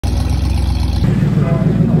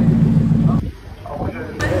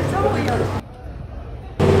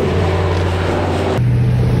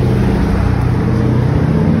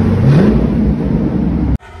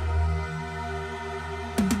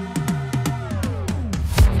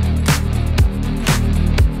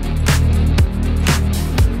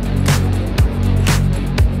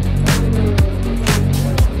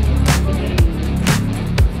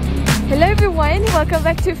welcome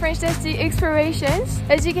back to FrenchTastic Explorations.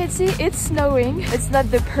 As you can see, it's snowing. It's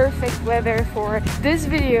not the perfect weather for this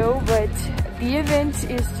video, but the event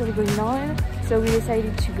is still going on, so we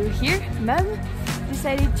decided to go here. Mom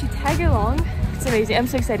decided to tag along. It's amazing. I'm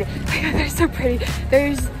so excited. Oh my god, they're so pretty.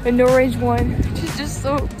 There's an orange one, which is just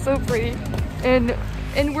so pretty, and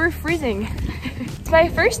we're freezing. It's my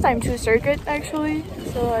first time to a circuit actually,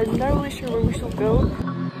 so I'm not really sure where we should go.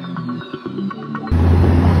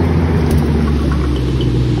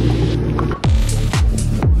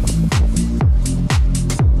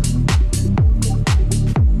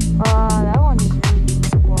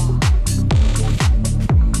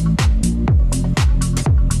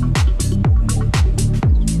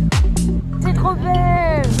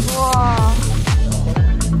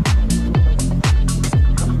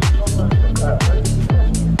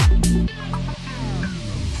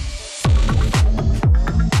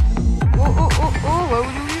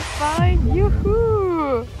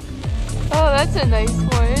 That's a nice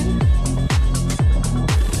one.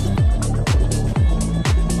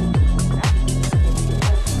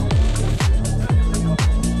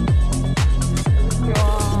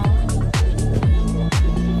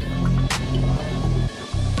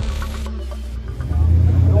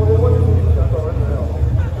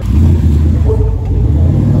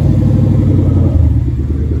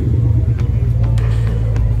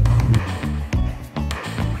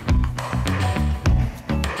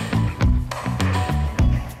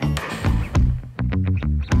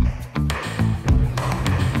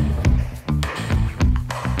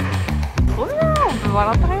 À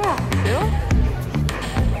l'intérieur, c'est bon.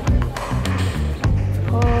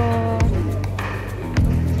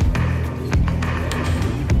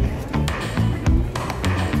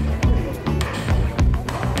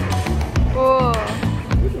 Oh.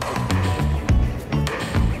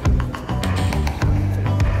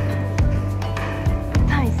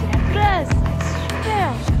 Putain, c'est la classe, super.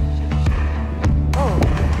 Oh.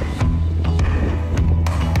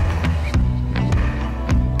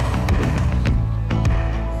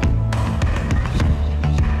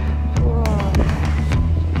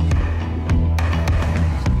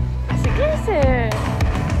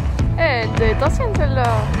 Elle est ancienne celle-là.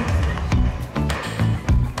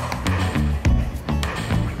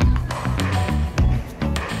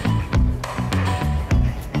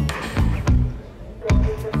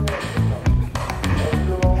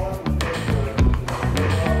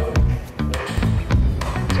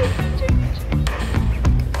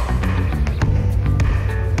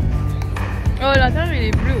 Oh, l'intérieur il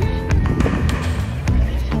est bleu.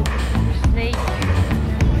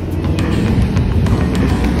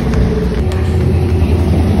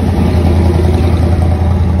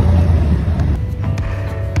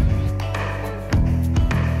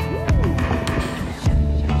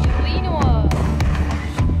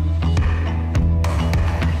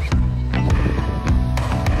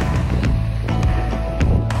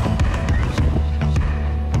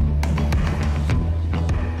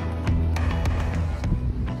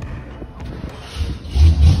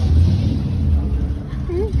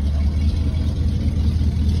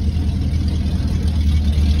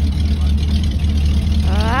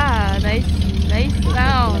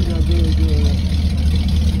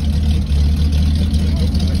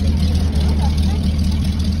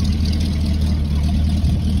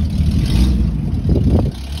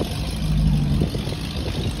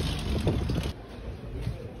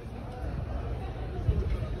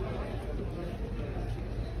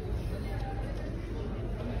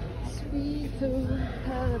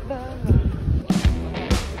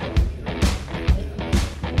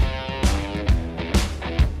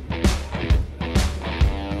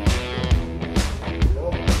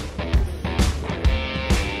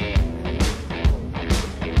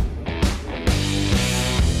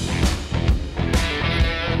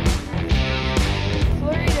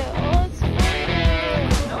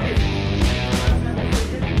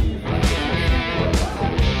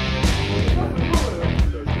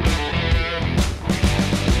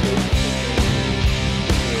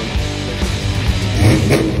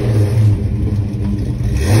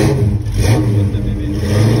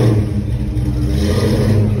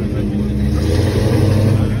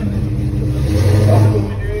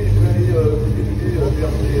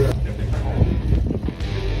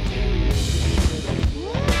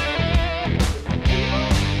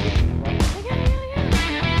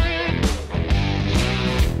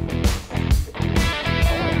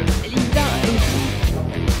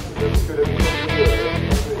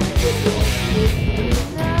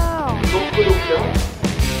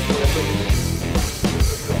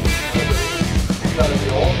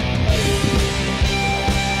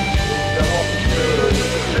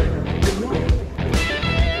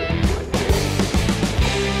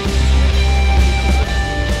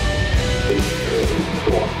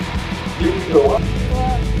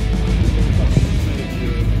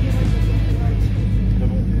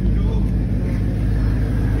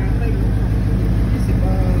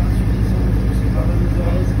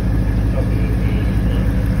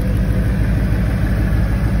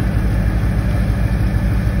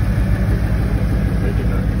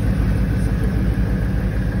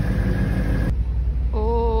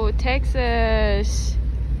 Texas.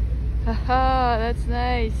 Haha, that's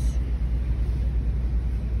nice.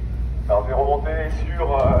 Alors je vais remonter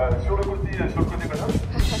sur le côté gauche.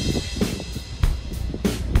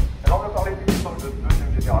 Alors on va parler des pistoles de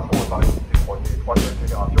deuxième génération, on va parler des troisième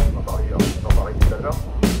génération, on va parler tout à l'heure.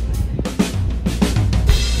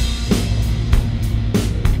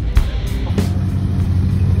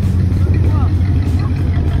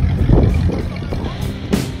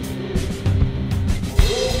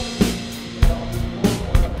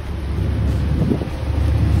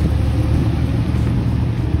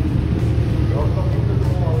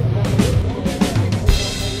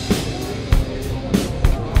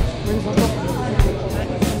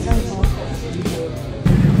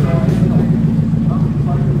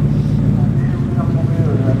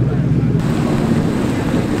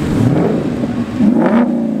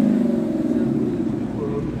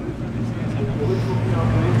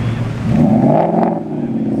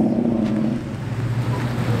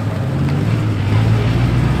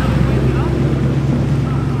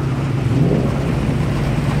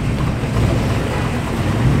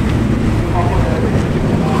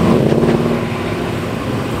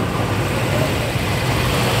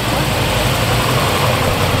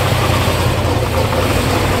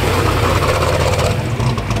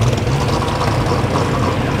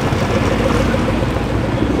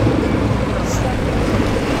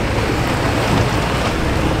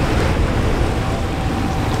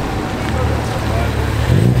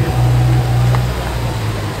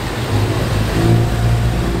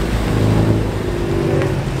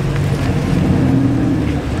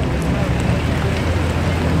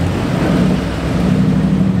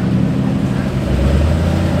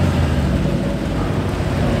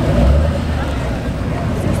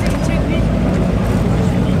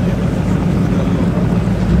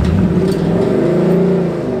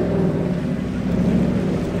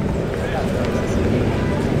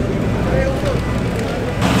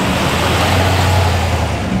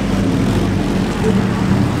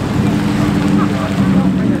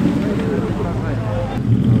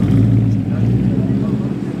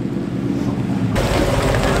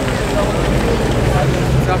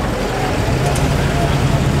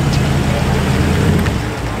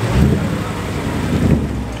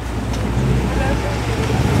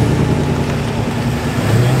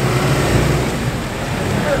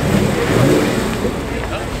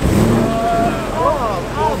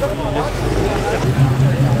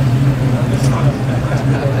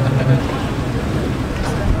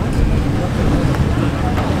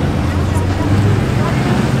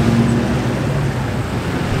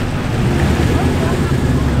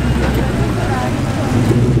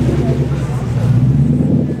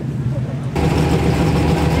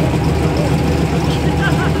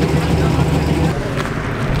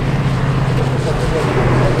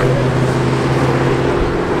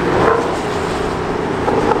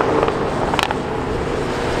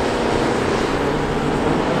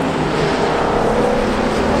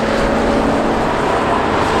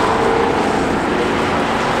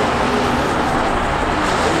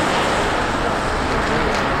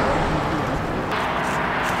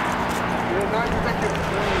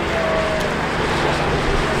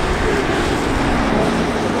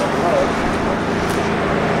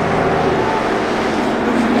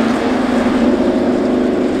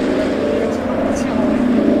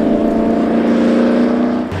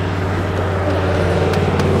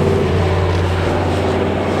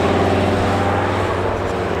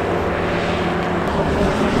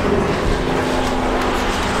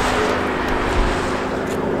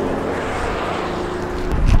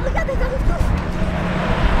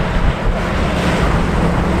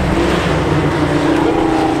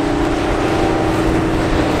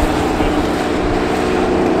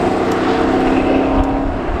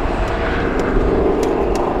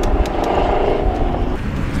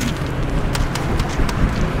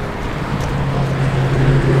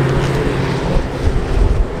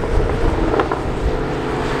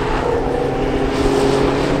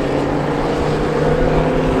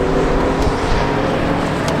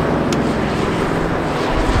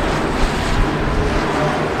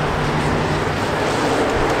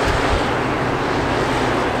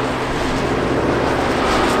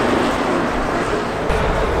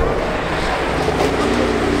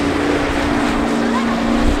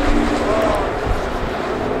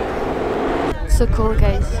 So cool,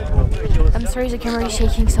 guys. I'm sorry the camera is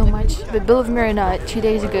shaking so much, but believe me or not, 2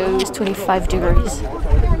 days ago it was 25 degrees.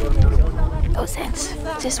 No sense.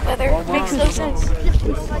 This weather makes no sense.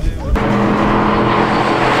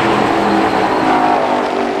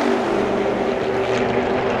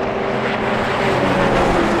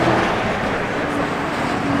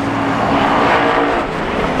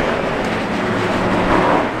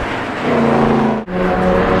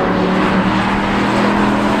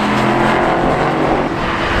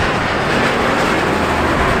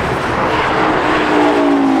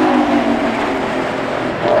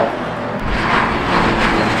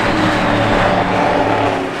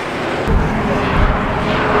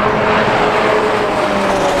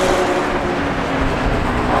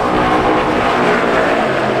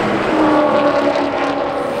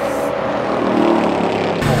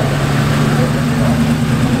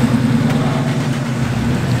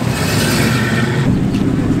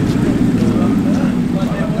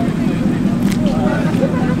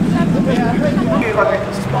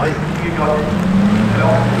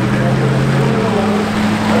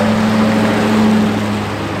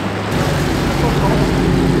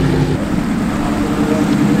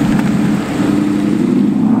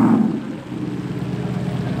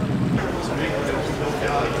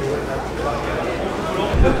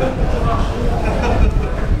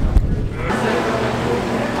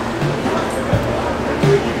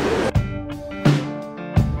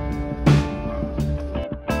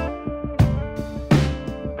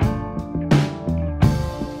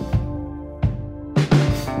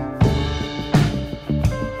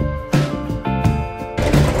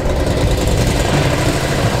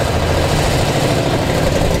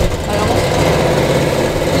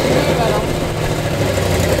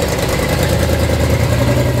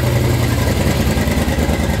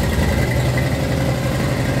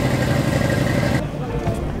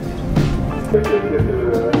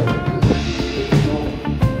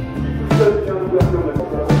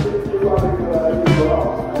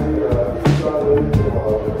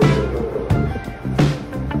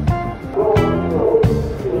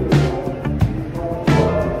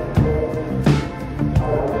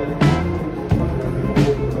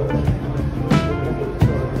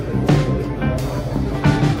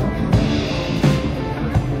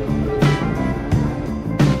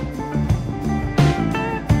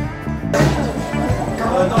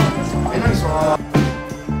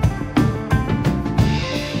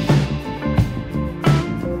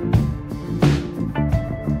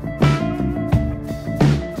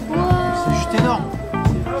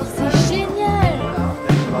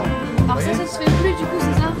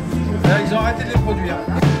 Ils ont arrêté de les produire.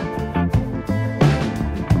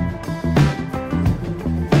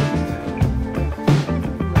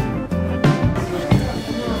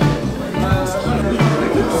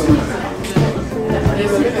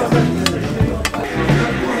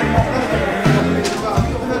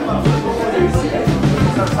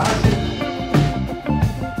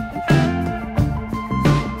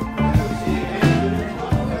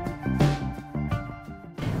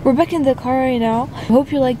 We're back in the car right now. I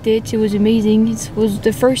hope you liked it. It was amazing. It was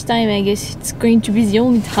the first time, I guess it's going to be the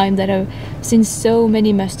only time that I've seen so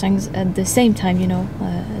many Mustangs at the same time, you know,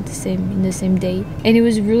 in the same day. And it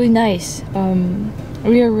was really nice.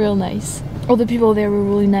 Real nice. All the people there were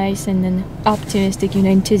really nice and then optimistic, you know,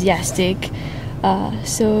 enthusiastic.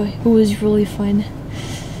 So it was really fun,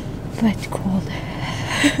 but cold.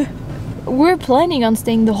 We're planning on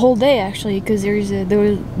staying the whole day actually, because there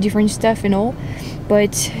was different stuff and all.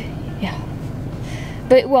 But yeah,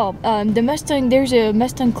 but well, the Mustang, there's a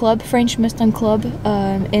Mustang club, French Mustang club,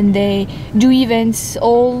 and they do events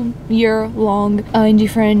all year long in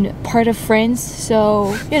different part of France.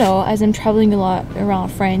 So, you know, as I'm traveling a lot around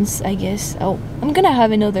France, I guess I'm gonna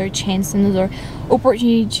have another chance, another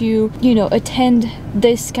opportunity to, you know, attend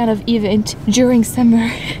this kind of event during summer.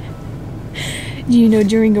 You know,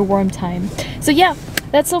 during a warm time. So yeah,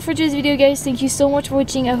 that's all for today's video, guys. Thank you so much for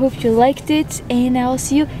watching. I hope you liked it, and I'll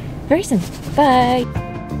see you very soon. Bye.